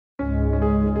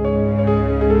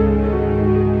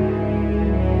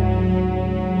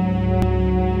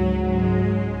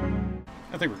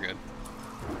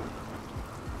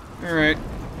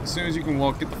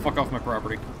Rimworld, get the fuck off my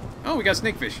property. Oh, we got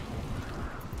snakefish.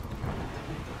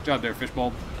 Good job there,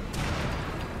 fishbowl.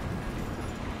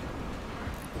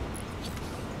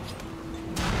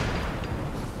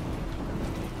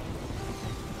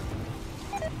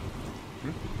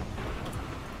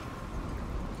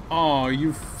 Oh,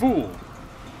 you fool.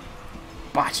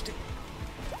 Botched it.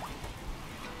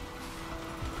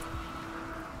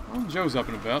 Well, Joe's up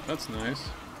and about. That's nice.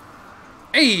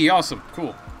 Hey, awesome.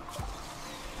 Cool.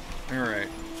 Alright.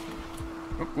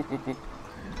 Whoop, whoop, whoop, whoop.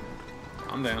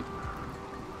 Calm down.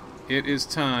 It is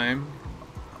time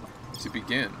to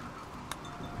begin.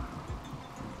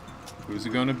 Who's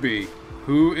it gonna be?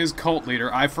 Who is cult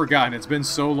leader? I've forgotten. It's been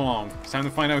so long. It's time to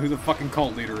find out who the fucking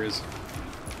cult leader is.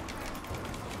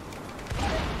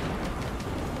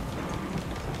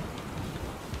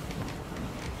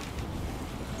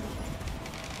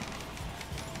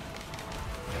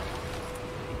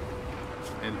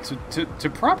 To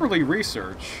properly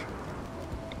research...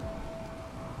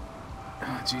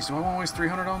 Oh, jeez, do I want to waste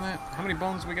 300 on that? How many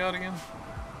bones we got again?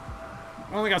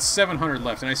 I only got 700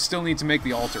 left, and I still need to make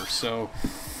the altar, so...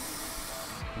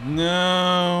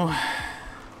 No...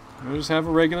 We'll just have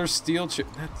a regular steel chip.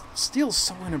 Steel's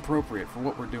so inappropriate for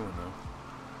what we're doing, though.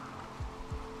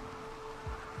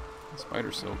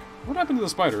 Spider silk. What happened to the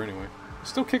spider, anyway?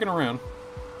 Still kicking around.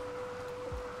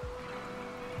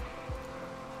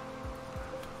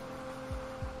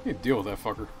 I need to deal with that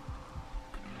fucker.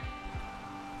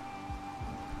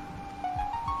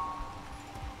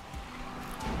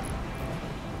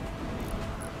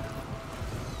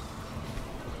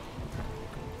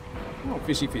 Oh,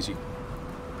 fishy, fishy.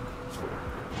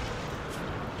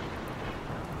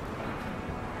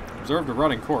 Observed a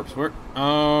rotting corpse. Where?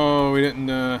 Oh, we didn't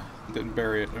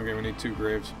bury it. Okay, we need 2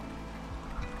 graves.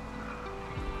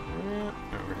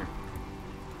 Over here.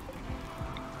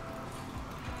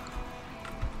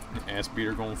 Ass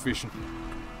beater going fishing.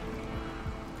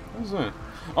 What is that?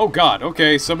 Oh God!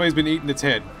 Okay, somebody's been eating its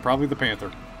head. Probably the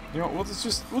panther. You know, we'll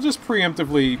just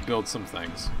preemptively build some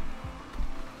things.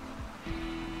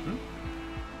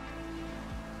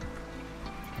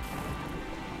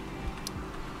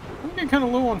 I'm getting kind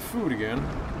of low on food again.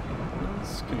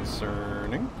 That's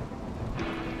concerning.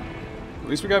 At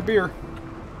least we got beer.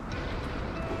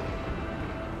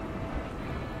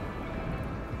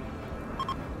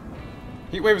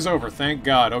 Heatwave is over, thank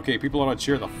God. Okay, people ought to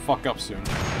cheer the fuck up soon.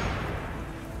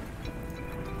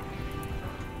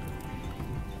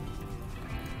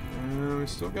 We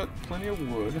still got plenty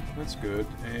of wood. That's good.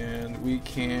 And we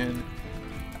can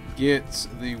get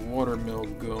the watermill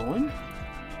going.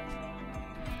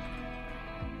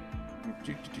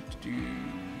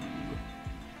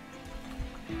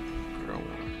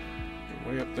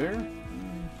 Way up there?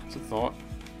 It's a thought.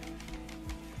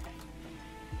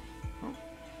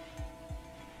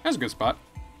 That's a good spot.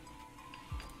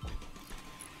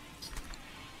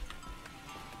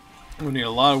 We'll need a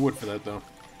lot of wood for that, though.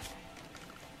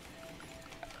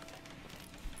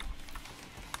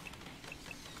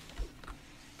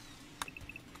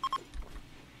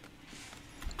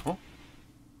 Oh.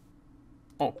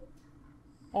 Oh.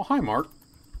 Oh, hi, Mark.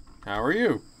 How are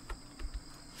you?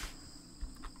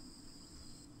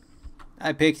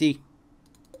 Hi, Pixie.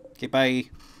 Okay, bye.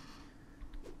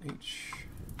 H.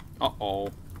 Uh-oh.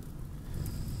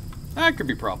 That could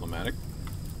be problematic.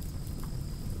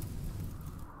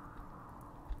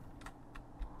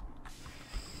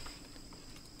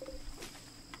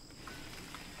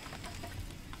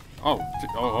 Oh,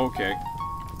 okay.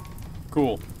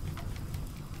 Cool.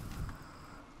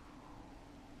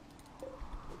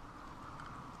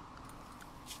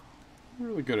 We're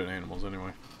really good at animals,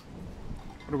 anyway.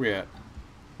 What are we at?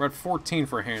 We're at 14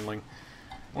 for handling.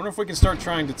 Wonder if we can start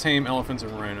trying to tame elephants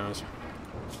and rhinos.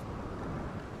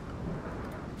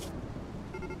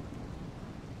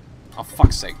 Oh,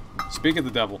 fuck's sake. Speak of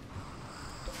the devil.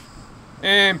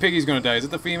 And Piggy's gonna die. Is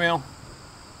it the female?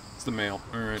 It's the male.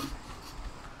 Alright.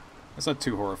 That's not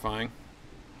too horrifying.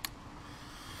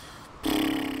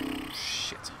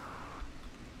 Shit.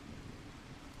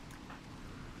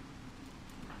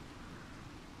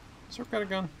 Serp got a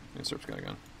gun? Yeah, Serp's got a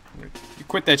gun. You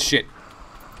quit that shit.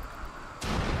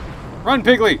 Run,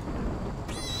 Piggly!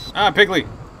 Ah, Piggly!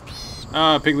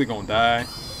 Ah, Piggly gonna die.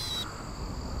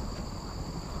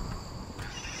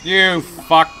 You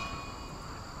fuck.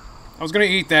 I was gonna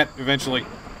eat that eventually.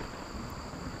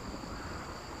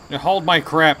 Now hold my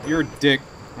crap. You're a dick.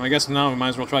 Well, I guess now we might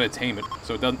as well try to tame it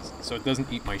so it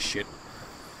doesn't eat my shit.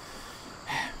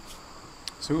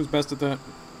 So who's best at that?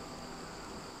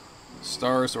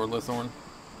 Stars or Lithorn?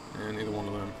 And neither one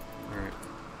of them. Alright.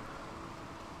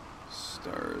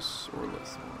 Stars or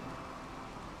Lithorn.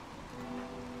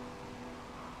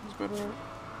 better?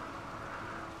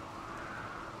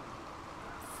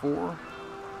 4 or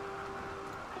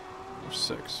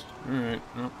 6. Alright,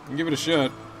 well, I'll give it a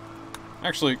shot.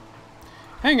 Actually,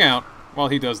 hang out while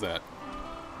he does that.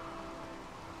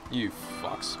 You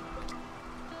fucks.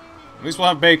 At least we'll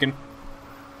have bacon.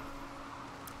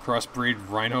 Crossbreed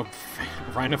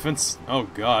rhinophants. Oh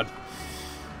god.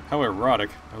 How erotic.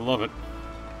 I love it.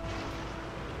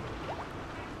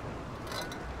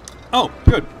 Oh,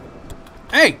 good.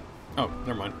 Hey! Oh,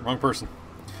 never mind. Wrong person.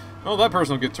 Oh, that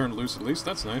person will get turned loose at least.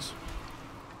 That's nice.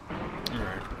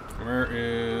 Alright. Where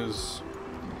is...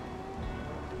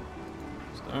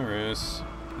 Staris?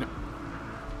 No.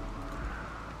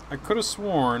 I could have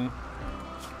sworn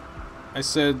I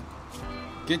said,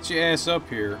 get your ass up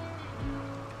here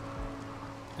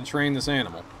and train this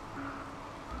animal.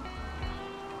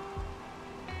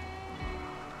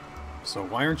 So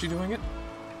why aren't you doing it?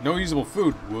 No usable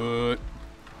food. What?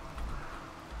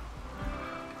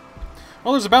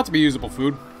 Well, there's about to be usable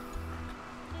food.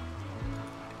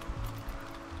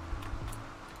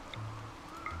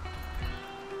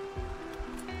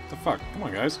 What the fuck? Come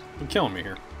on, guys. You're killing me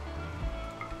here.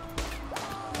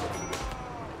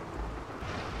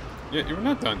 Yeah, you're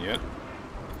not done yet.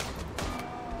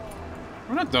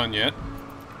 We're not done yet.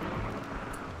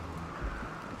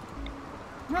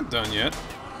 We're not done yet.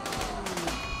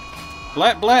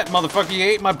 Blat blat, motherfucker, you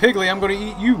ate my piggly, I'm gonna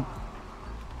eat you.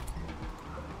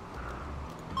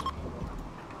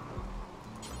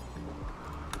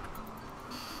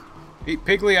 Eat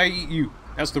piggly, I eat you.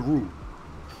 That's the rule.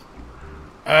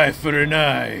 Eye for an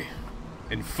eye.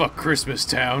 And fuck Christmas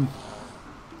Town.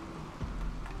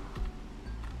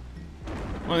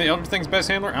 One of the Elder Thing's best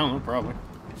handler? I don't know, probably.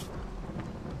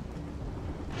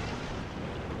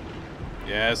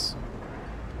 Yes.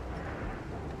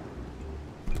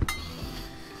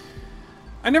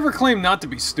 I never claim not to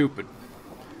be stupid.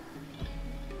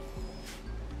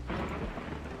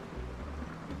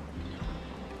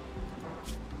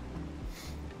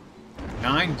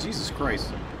 Nine? Jesus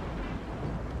Christ.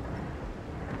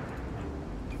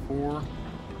 4.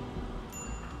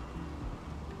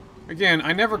 Again,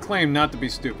 I never claim not to be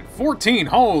stupid. 14!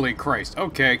 Holy Christ.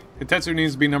 Okay. Hitetsu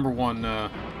needs to be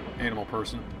 #1 animal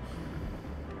person.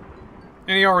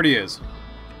 And he already is.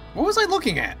 What was I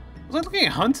looking at? Was I looking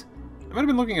at Hunt? I might have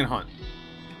been looking at Hunt.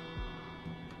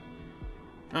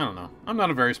 I don't know. I'm not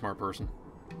a very smart person.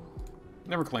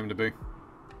 Never claimed to be.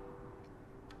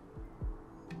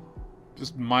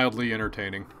 Just mildly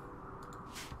entertaining.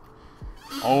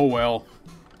 Oh well.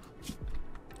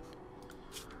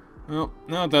 Well,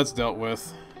 now that that's dealt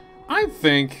with, I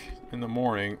think in the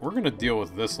morning we're gonna deal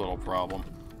with this little problem.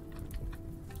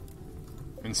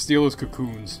 And steal his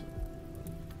cocoons.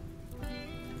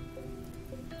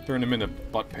 Turn them into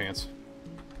butt pants.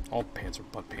 All pants are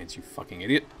butt pants, you fucking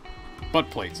idiot. Butt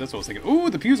plates, that's what I was thinking. Ooh,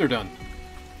 the pews are done.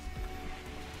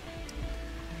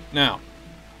 Now,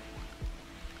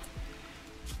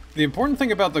 the important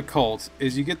thing about the cult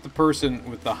is you get the person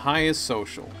with the highest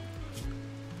social.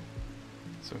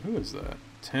 So who is that?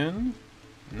 10,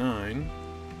 9,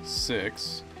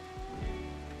 6.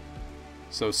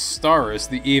 So Staris,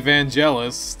 the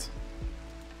evangelist.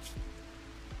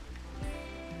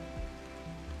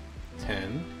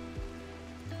 10.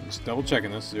 I'm just double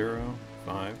checking this. 0,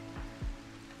 5,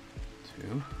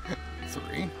 2,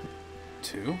 3,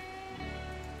 2,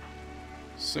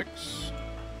 6,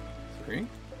 3,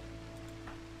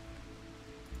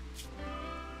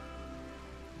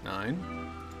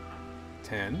 9,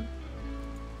 10,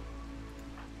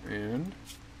 and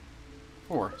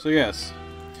 4. So yes,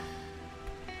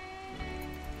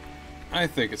 I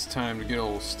think it's time to get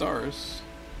old Stars.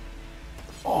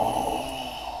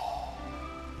 Oh,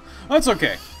 that's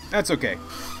okay. That's okay.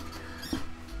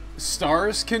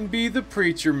 Stars can be the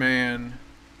preacher man,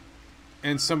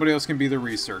 and somebody else can be the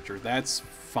researcher. That's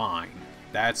fine.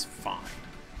 That's fine.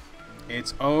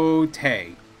 It's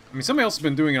okay. I mean, somebody else has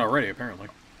been doing it already, apparently.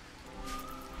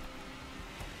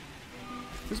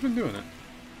 Who's been doing it?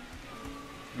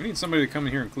 We need somebody to come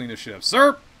in here and clean this shit up.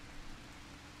 Serp!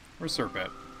 Where's Serp at?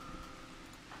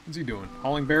 What's he doing?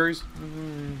 Hauling berries?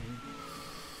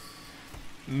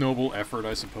 Noble effort,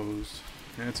 I suppose.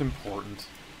 Yeah, it's important.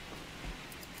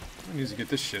 I need to get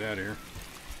this shit out of here.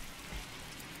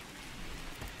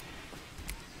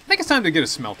 I think it's time to get a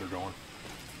smelter going.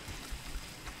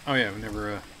 Oh yeah, we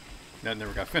never, that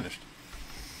never got finished.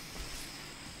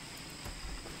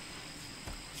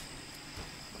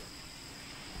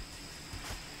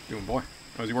 Doing, boy?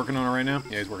 Oh, is he working on it right now?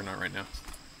 Yeah, he's working on it right now.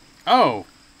 Oh!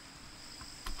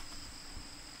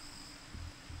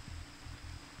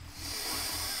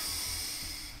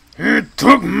 It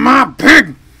took my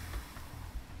pig!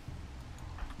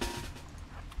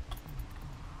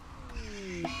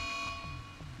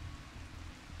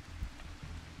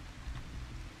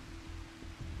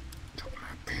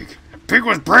 pig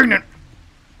was pregnant!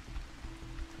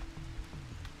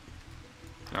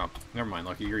 Oh, never mind,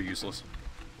 Lucky. You're useless.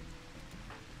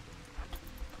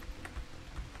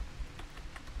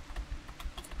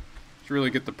 Should really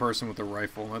get the person with the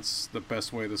rifle. That's the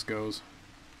best way this goes.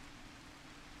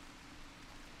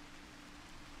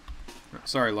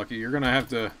 Sorry, Lucky. You're gonna have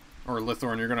to... Or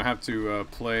Lithorn, you're gonna have to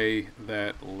play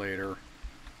that later.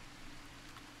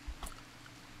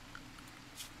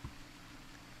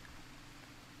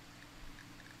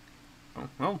 Oh,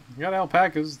 well, you got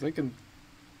alpacas. They can...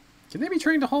 Can they be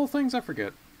trained to haul things? I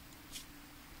forget.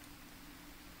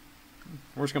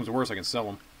 Worst comes to worst, I can sell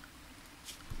them.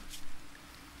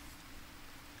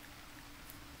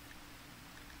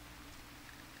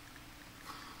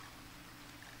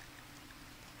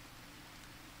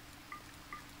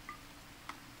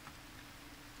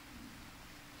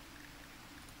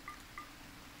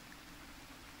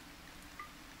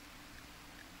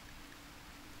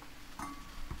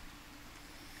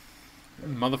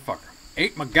 Motherfucker.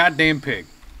 Ate my goddamn pig.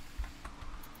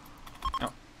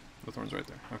 Oh, the thorn's right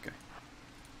there. Okay.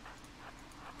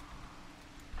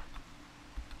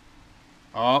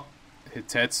 Oh,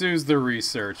 Hitetsu's the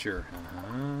researcher.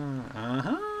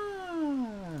 Uh-huh.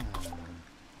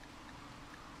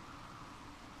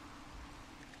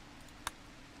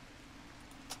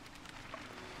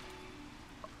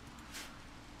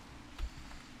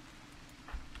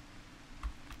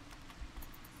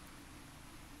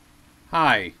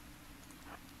 Hi.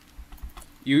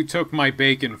 You took my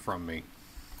bacon from me.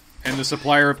 And the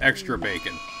supplier of extra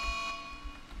bacon.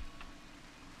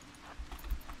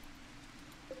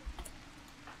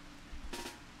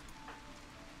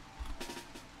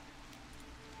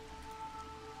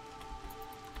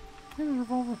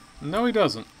 Revolver? No, he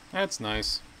doesn't. That's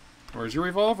nice. Where's your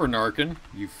revolver, Narkin?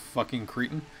 You fucking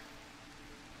cretin.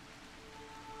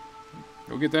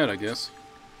 Go get that, I guess.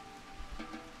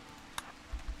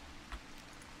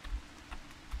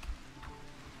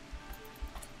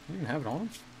 He didn't have it on him?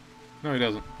 No, he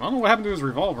doesn't. I don't know what happened to his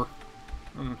revolver.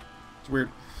 It's weird.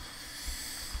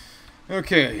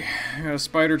 Okay, I got a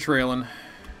spider trailing.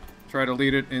 Try to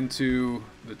lead it into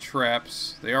the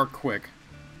traps. They are quick.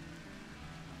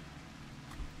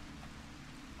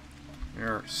 They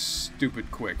are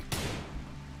stupid quick.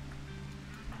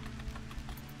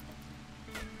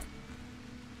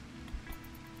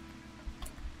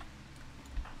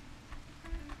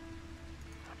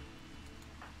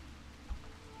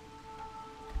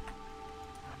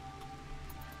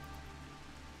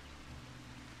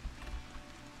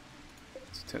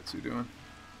 What's Tetsu doing?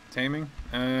 Taming?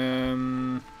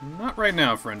 Not right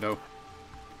now, friendo.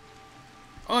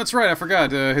 Oh, that's right, I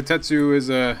forgot. Hitetsu is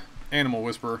a animal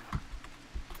whisperer.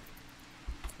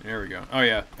 There we go. Oh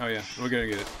yeah, we're gonna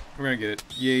get it. We're gonna get it.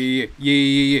 Yeah.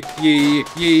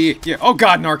 Oh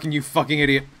god, Narkin, you fucking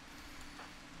idiot.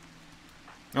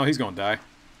 Oh, he's gonna die.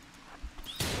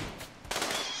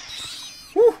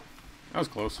 Whew! That was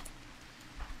close.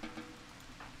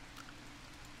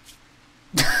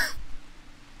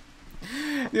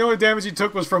 The only damage he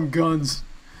took was from guns.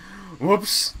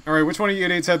 Whoops. Alright, which one of you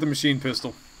idiots had the machine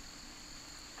pistol?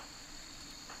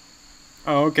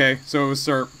 Oh, okay. So it was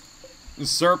Serp.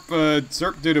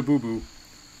 Serp did a boo-boo.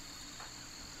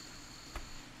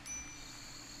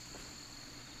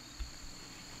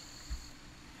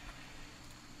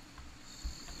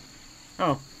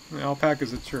 Oh, the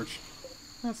alpacas at church.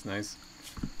 That's nice.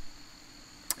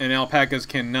 And alpacas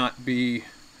cannot be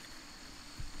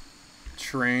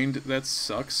trained. That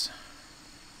sucks.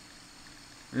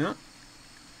 Yeah.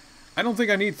 I don't think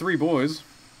I need 3 boys.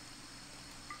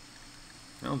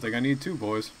 I don't think I need 2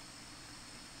 boys.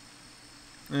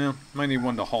 Yeah, might need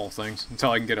 1 to haul things.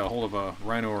 Until I can get a hold of a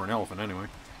rhino or an elephant anyway.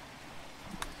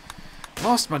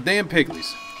 Lost my damn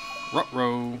piglies.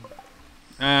 Ruh-roh.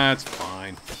 That's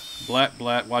fine. Blat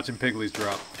blat, watching piglies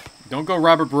drop. Don't go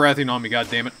Robert Baratheon on me,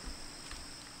 goddammit.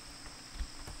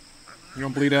 You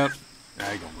gonna bleed out?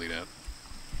 Ah, you gonna bleed out.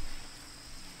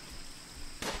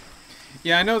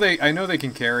 Yeah, I know they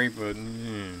can carry, but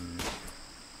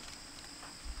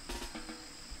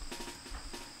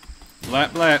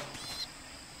Blat blat.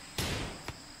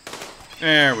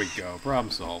 There we go.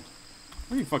 Problem solved.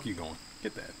 Where the fuck are you going?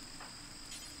 Get that.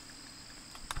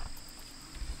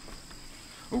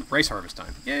 Oh, rice harvest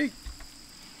time. Yay!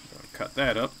 Gotta cut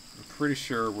that up. I'm pretty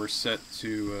sure we're set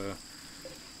to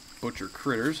butcher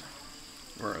critters.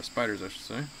 Or spiders, I should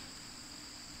say.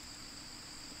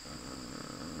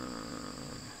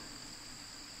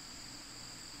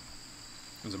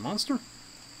 Is it a monster?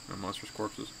 No, monsters'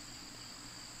 corpses.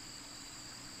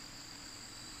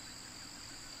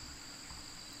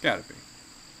 Gotta be.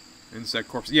 Insect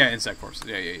corpses. Yeah, insect corpses.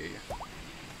 Yeah.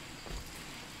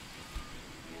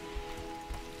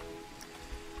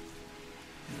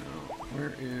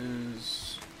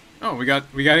 is... Oh, we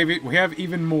have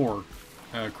even more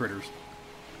critters.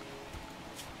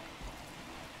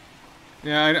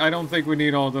 Yeah, I don't think we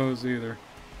need all those either.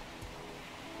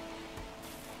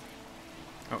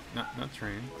 Oh, not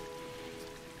train.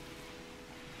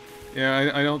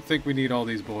 Yeah, I don't think we need all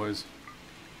these boys.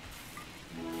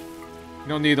 We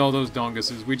don't need all those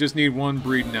donguses. We just need one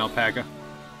breeding alpaca.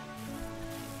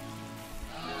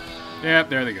 Yep,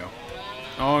 there they go.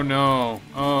 Oh no.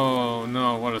 Oh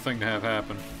no, what a thing to have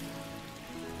happen.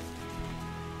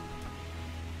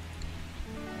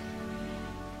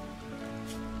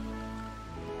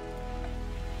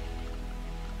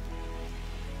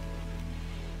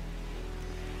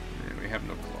 And we have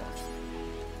no cloth.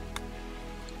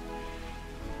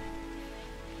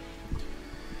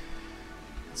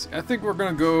 I think we're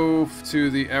gonna go to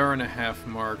the hour-and-a-half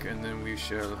mark, and then we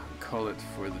shall call it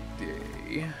for the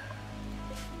day.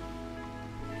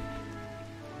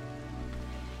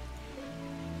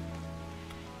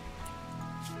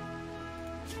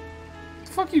 What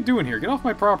the fuck are you doing here? Get off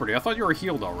my property. I thought you were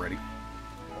healed already.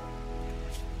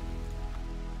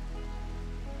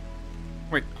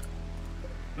 Wait.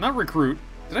 Not recruit.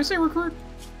 Did I say recruit?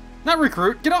 Not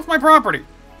recruit. Get off my property!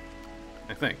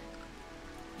 I think.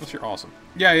 Unless you're awesome.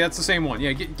 Yeah, that's the same one.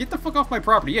 Yeah, get the fuck off my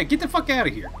property. Yeah, get the fuck out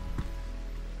of here.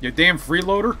 You damn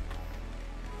freeloader.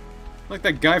 Like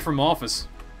that guy from Office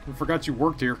who forgot you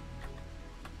worked here.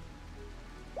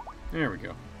 There we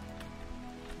go.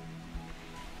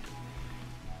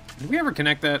 Did we ever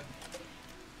connect that?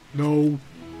 No.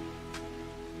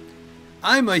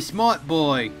 I'm a smart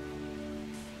boy.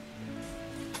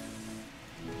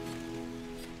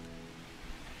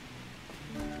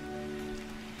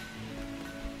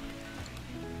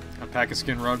 Pack a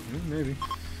skin rug? Maybe.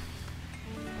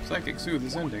 Psychic Soothe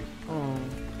is ending. Oh.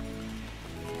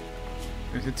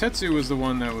 And Hitetsu was the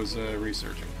one that was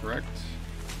researching, correct?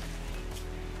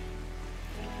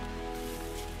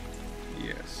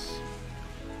 Yes.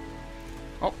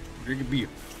 Oh, drink a beer.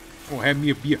 Oh, have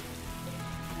me a beer.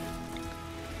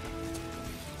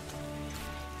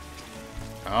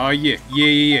 Oh, yeah.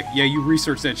 Yeah, you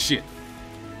research that shit.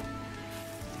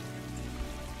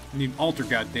 I need an altar,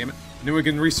 goddammit. And then we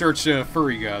can research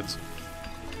furry gods.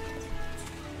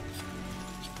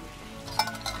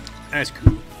 That's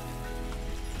cool.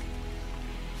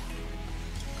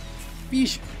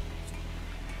 Fish.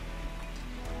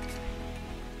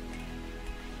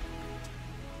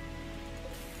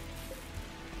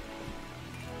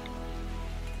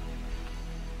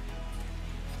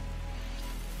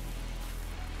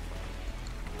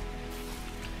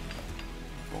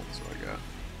 Bolts I got.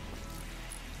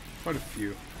 Quite a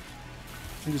few.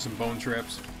 Do some bone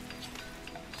traps.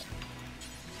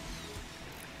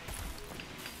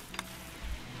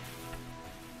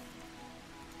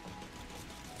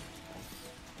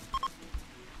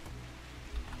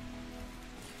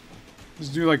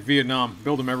 Just do like Vietnam.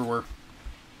 Build them everywhere.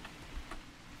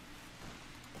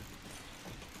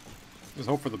 Just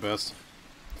hope for the best.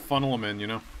 Funnel them in, you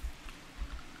know?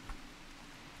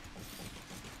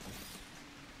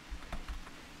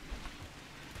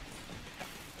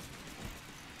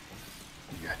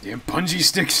 Goddamn bungee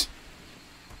sticks!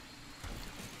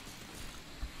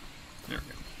 There we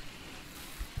go.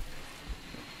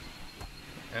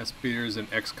 Ass beaters and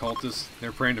ex-cultists.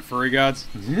 They're praying to furry gods.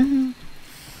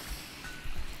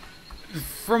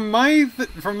 From my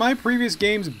previous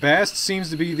games, Bast seems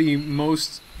to be the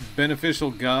most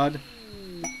beneficial god.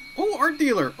 Oh, art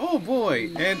dealer! Oh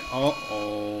boy! And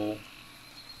uh-oh.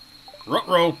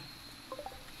 Ruh-roh!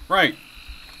 Right.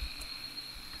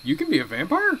 You can be a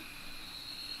vampire?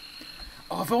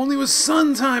 Oh, if only it was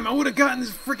sun time, I would have gotten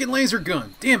this freaking laser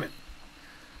gun. Damn it.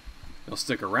 They'll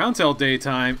stick around till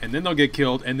daytime, and then they'll get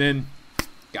killed, and then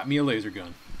got me a laser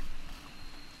gun.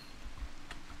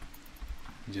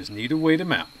 Just need to wait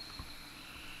them out.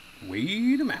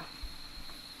 Wait them out.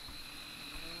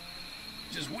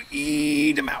 Just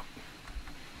wait them out.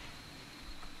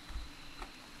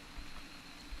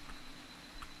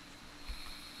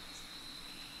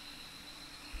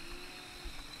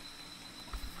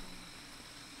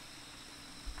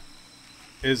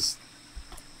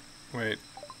 Wait.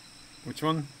 Which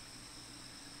one?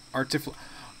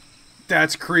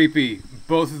 That's creepy.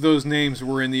 Both of those names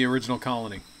were in the original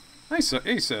colony. Nice,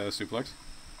 Ace Suplex.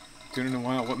 Tuning in a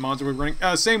while. What mods are we running?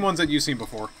 Same ones that you've seen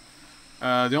before.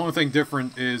 The only thing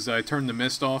different is I turned the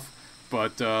mist off,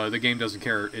 but the game doesn't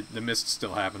care. The mist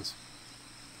still happens.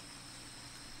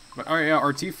 But, oh yeah,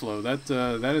 RT Flow.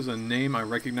 That is a name I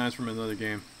recognize from another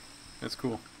game. That's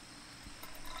cool.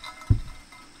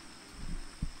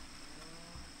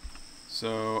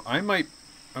 So, I might...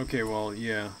 Okay, well,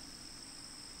 yeah.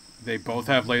 They both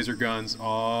have laser guns.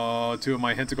 Oh, two of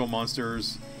my tentacle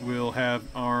monsters will have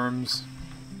arms.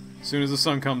 As soon as the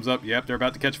sun comes up, yep, they're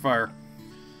about to catch fire.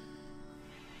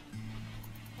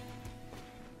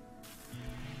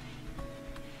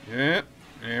 Yep,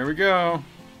 there we go.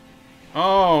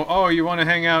 Oh, you want to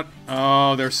hang out?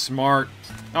 Oh, they're smart.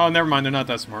 Oh, never mind, they're not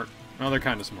that smart. Oh, they're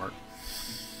kind of smart.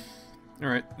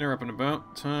 Alright, they're up and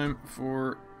about. Time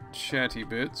for chatty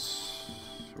bits.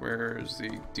 Where's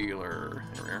the dealer?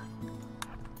 Here we are.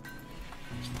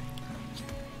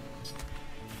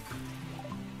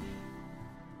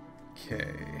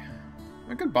 Okay.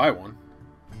 I could buy one.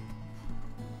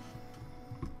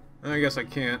 I guess I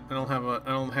can't. I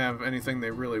don't have anything they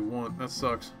really want. That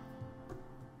sucks.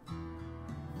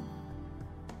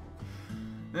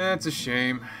 That's a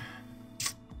shame.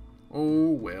 Oh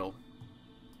well.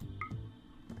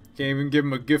 Can't even give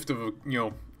him a gift of a, you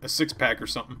know, a 6-pack or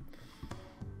something.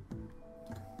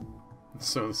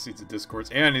 So the Seeds of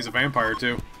Discords. And he's a vampire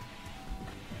too.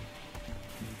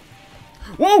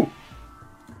 Whoa!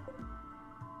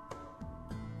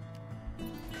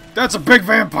 That's a big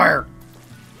vampire!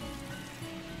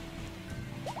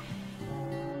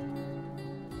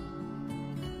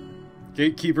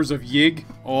 Gatekeepers of Yig?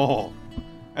 Oh,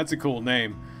 that's a cool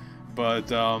name.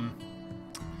 But,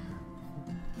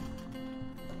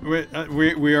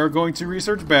 we are going to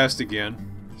research Bast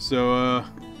again. So,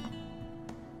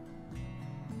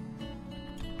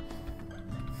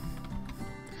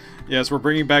 yes, we're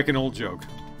bringing back an old joke.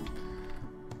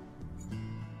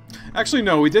 Actually,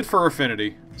 no, we did Fur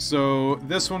Affinity. So,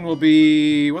 this one will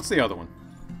be... What's the other one?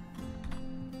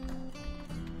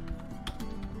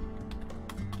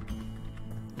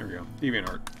 There we go.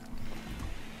 DeviantArt.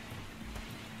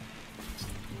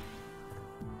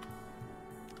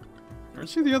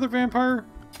 Aren't you the other vampire?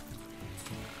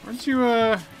 Aren't you,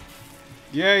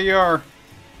 Yeah, you are.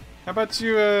 How about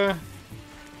you, How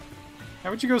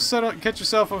about you go catch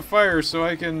yourself on fire so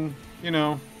I can, you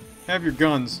know, have your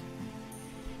guns?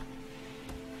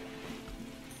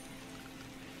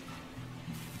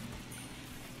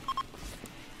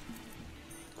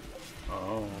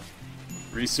 Oh.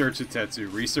 Research it,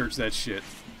 Tetsu. Research that shit.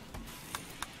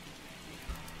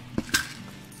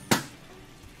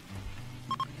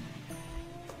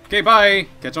 Okay, bye!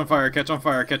 Catch on fire, catch on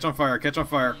fire, catch on fire, catch on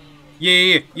fire.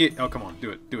 Yeah. Oh, come on.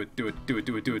 Do it. Do it.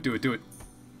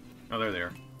 Oh, there they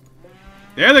are.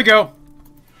 There they go!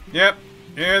 Yep.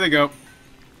 There they go.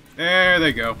 There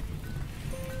they go.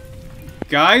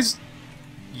 Guys,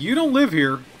 you don't live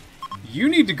here. You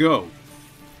need to go.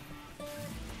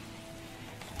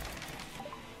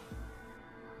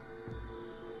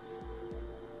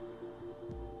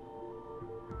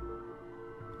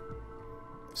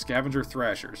 Scavenger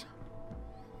Thrashers.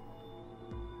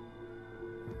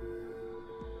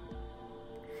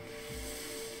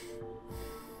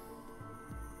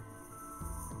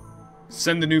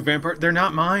 Send the new vampire. They're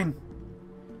not mine.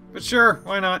 But sure,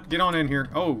 why not? Get on in here.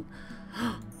 Oh.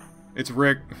 It's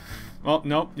Rick. Well,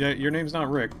 nope. Yeah, your name's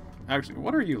not Rick. Actually,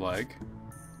 what are you like?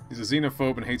 He's a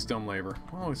xenophobe and hates dumb labor.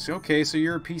 Oh, it's okay, so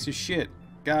you're a piece of shit.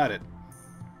 Got it.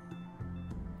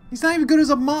 He's not even good as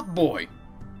a mop boy.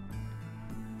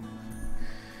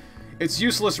 It's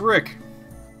useless Rick.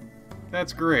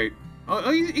 That's great.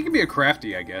 Oh, he can be a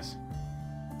crafty, I guess.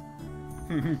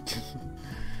 I'm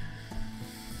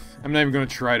not even going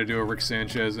to try to do a Rick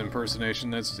Sanchez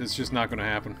impersonation. It's just not going to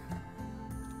happen.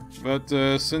 But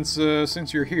since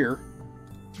you're here,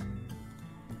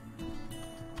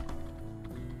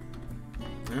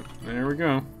 yep, there we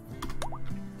go.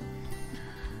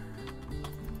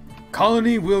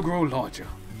 Colony will grow larger.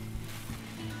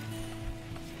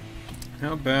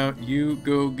 How about you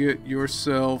go get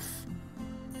yourself...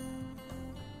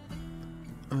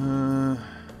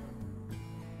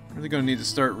 Really gonna need to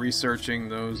start researching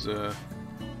those,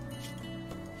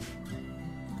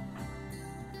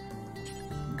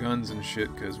 guns and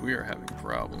shit, because we are having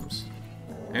problems.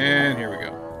 And here we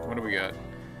go. What do we got?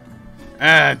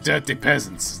 Ah, dirty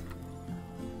peasants.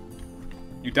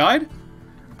 You died?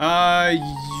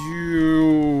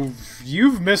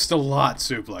 You've missed a lot,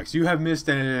 Suplex. You have missed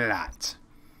a lot.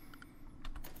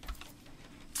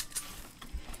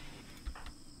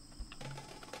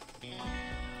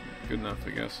 Good enough, I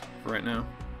guess, for right now.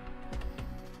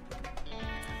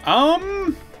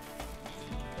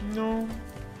 No.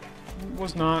 It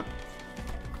was not.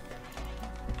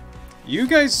 You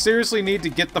guys seriously need to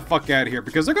get the fuck out of here,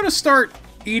 because they're gonna start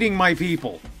eating my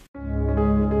people.